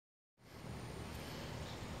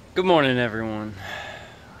Good morning, everyone.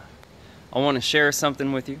 I want to share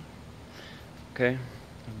something with you. Okay,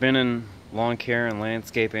 I've been in lawn care and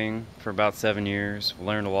landscaping for about 7 years.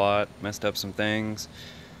 Learned a lot, messed up some things,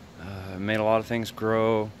 made a lot of things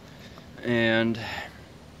grow, and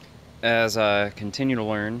as I continue to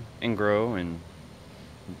learn and grow and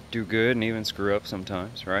do good and even screw up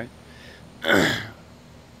sometimes, right? I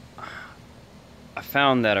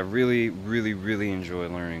found that I really enjoy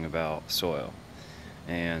learning about soil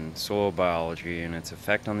and soil biology and its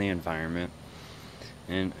effect on the environment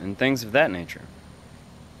and things of that nature.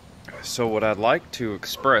 So what I'd like to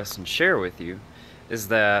express and share with you is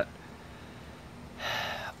that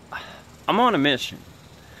I'm on a mission.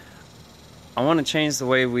 I want to change the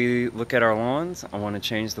way we look at our lawns. I want to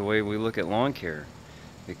change the way we look at lawn care,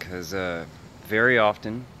 because very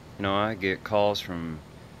often, I get calls from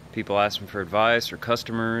people asking for advice or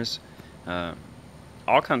customers,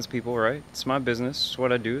 all kinds of people, right? It's my business, it's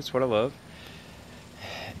what I do, it's what I love,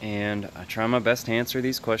 and I try my best to answer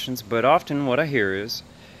these questions. But often what I hear is,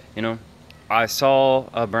 I saw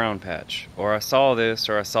a brown patch, or I saw this,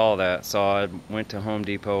 or I saw that, so I went to Home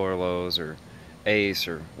Depot or Lowe's or Ace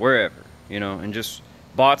or wherever, and just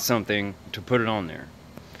bought something to put it on there.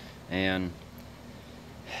 And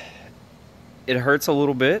it hurts a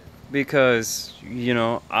little bit because,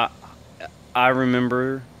 I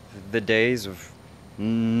remember the days of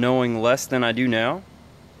knowing less than I do now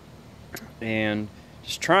and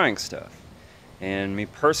just trying stuff. And me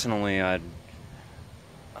personally,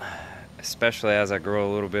 especially as I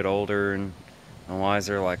grow a little bit older and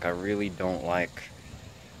wiser, I really don't like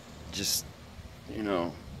just,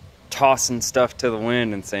 tossing stuff to the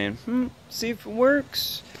wind and saying, see if it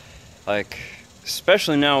works.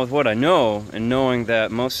 Especially now with what I know, and knowing that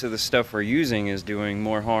most of the stuff we're using is doing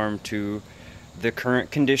more harm to the current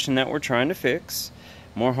condition that we're trying to fix,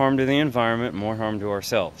 more harm to the environment, more harm to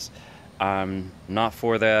ourselves. I'm not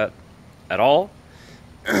for that at all.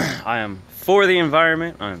 I am for the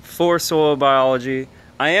environment. I'm for soil biology.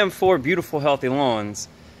 I am for beautiful, healthy lawns,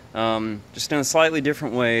 just in a slightly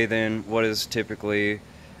different way than what is typically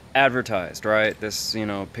advertised, right? This,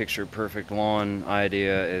 picture perfect lawn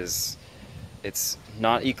idea it's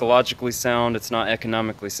not ecologically sound, it's not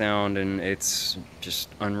economically sound, and it's just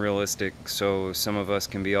unrealistic. So some of us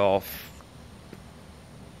can be all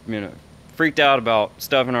freaked out about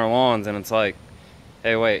stuff in our lawns, and it's like,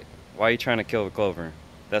 hey, wait, why are you trying to kill the clover?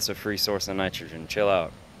 That's a free source of nitrogen. Chill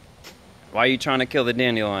out. Why are you trying to kill the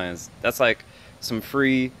dandelions? That's like some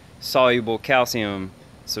free soluble calcium,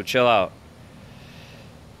 so chill out.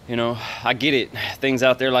 I get it. Things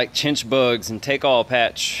out there like chinch bugs and take all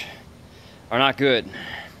patch are not good.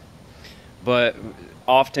 But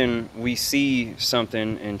often we see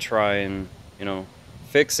something and try and,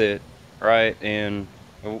 fix it, right? And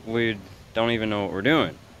we don't even know what we're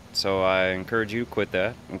doing. So I encourage you to quit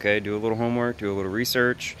that, okay? Do a little homework, do a little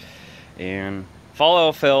research, and if all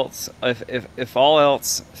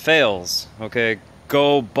else fails, okay,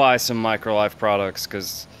 go buy some Microlife products,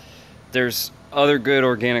 because there's other good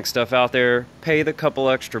organic stuff out there. Pay the couple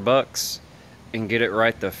extra bucks and get it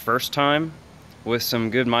right the first time with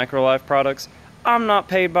some good Microlife products. I'm not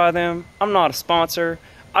paid by them. I'm not a sponsor.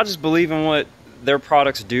 I just believe in what their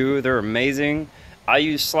products do. They're amazing. I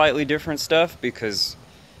use slightly different stuff because,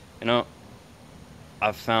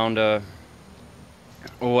 I've found a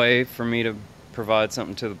way for me to provide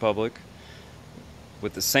something to the public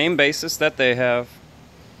with the same basis that they have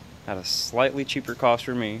at a slightly cheaper cost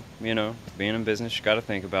for me. Being in business, you got to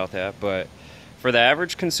think about that. But for the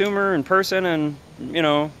average consumer and person and,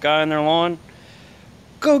 guy in their lawn,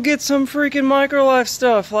 go get some freaking Microlife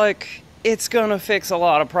stuff. It's gonna fix a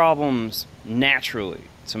lot of problems naturally.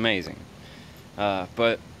 It's amazing.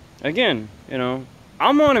 But again,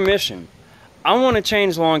 I'm on a mission. I want to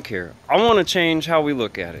change lawn care. I want to change how we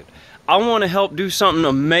look at it. I want to help do something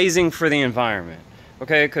amazing for the environment.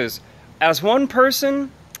 Okay, because as one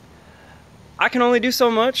person, I can only do so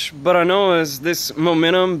much, but I know as this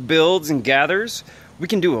momentum builds and gathers, we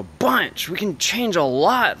can do a bunch. We can change a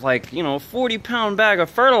lot. 40-pound bag of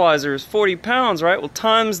fertilizer is 40 pounds, right? Well,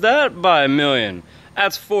 times that by 1,000,000.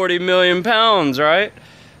 That's 40 million pounds, right?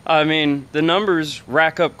 I mean, the numbers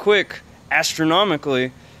rack up quick,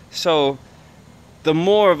 astronomically. So the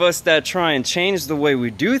more of us that try and change the way we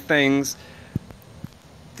do things,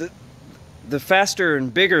 the faster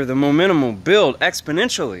and bigger the momentum will build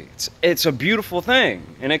exponentially. It's a beautiful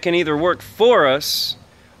thing, and it can either work for us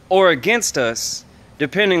or against us,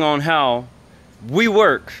 depending on how we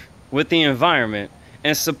work with the environment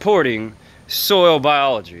and supporting soil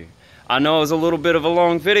biology. I know it was a little bit of a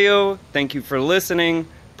long video. Thank you for listening.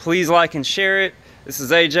 Please like and share it. This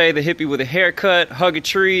is AJ, the hippie with a haircut. Hug a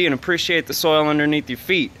tree and appreciate the soil underneath your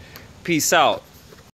feet. Peace out.